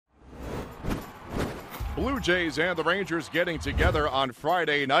Blue Jays and the Rangers getting together on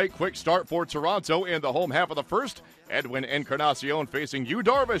Friday night. Quick start for Toronto in the home half of the first. Edwin Encarnacion facing Yu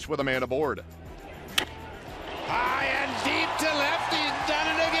Darvish with a man aboard. High and deep to left. He's done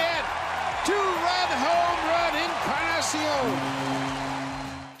it again. Two-run home run,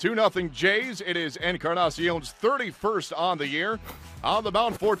 Encarnacion. 2-0 Jays. It is Encarnacion's 31st on the year. On the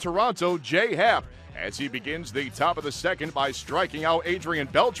mound for Toronto, Jay Happ, as he begins the top of the second by striking out Adrian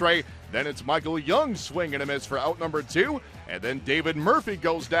Beltre. Then it's Michael Young swing and a miss for out number 2. And then David Murphy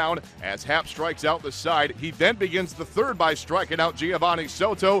goes down as Happ strikes out the side. He then begins the third by striking out Giovanni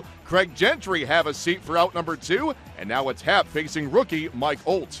Soto. Craig Gentry have a seat for out number 2. And now it's Happ facing rookie Mike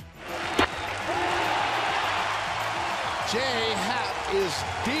Olt. Jay Happ is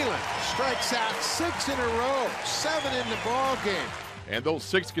dealing. Strikes out 6 in a row, 7 in the ball game. And those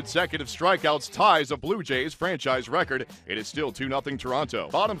 6 consecutive strikeouts ties a Blue Jays franchise record. It is still 2-0 Toronto.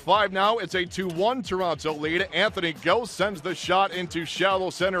 Bottom 5 now, it's a 2-1 Toronto lead. Anthony Gose sends the shot into shallow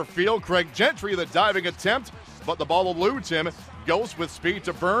center field. Craig Gentry, the diving attempt, but the ball eludes him. Gose with speed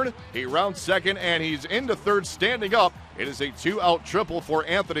to burn. He rounds second, and he's into third standing up. It is a 2-out triple for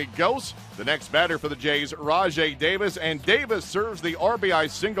Anthony Gose. The next batter for the Jays, Rajai Davis, and Davis serves the RBI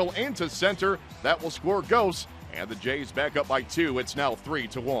single into center. That will score Gose. And the Jays back up by 2. It's now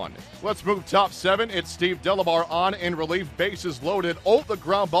 3-1. Let's move top 7. It's Steve Delamar on in relief. Bases loaded. Olt the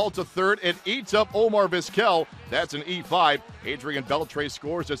ground ball to third. It eats up Omar Vizquel. That's an E5. Adrian Beltre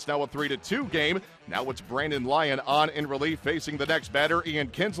scores. It's now a 3-2 game. Now it's Brandon Lyon on in relief facing the next batter, Ian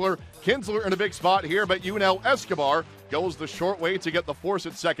Kinsler. Kinsler in a big spot here, but Yunel Escobar goes the short way to get the force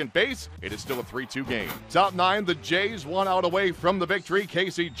at second base. It is still a 3-2 game. Top 9, the Jays 1 out away from the victory.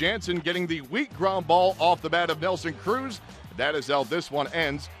 Casey Jansen getting the weak ground ball off the bat of Nelson Cruz. That is how this one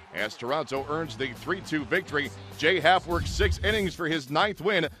ends as Toronto earns the 3-2 victory. Jay Happ works 6 innings for his 9th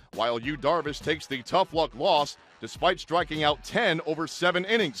win, while Yu Darvish takes the tough luck loss despite striking out 10 over 7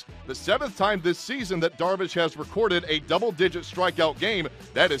 innings. The 7th time this season that Darvish has recorded a double-digit strikeout game.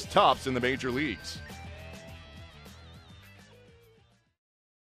 That is tops in the major leagues.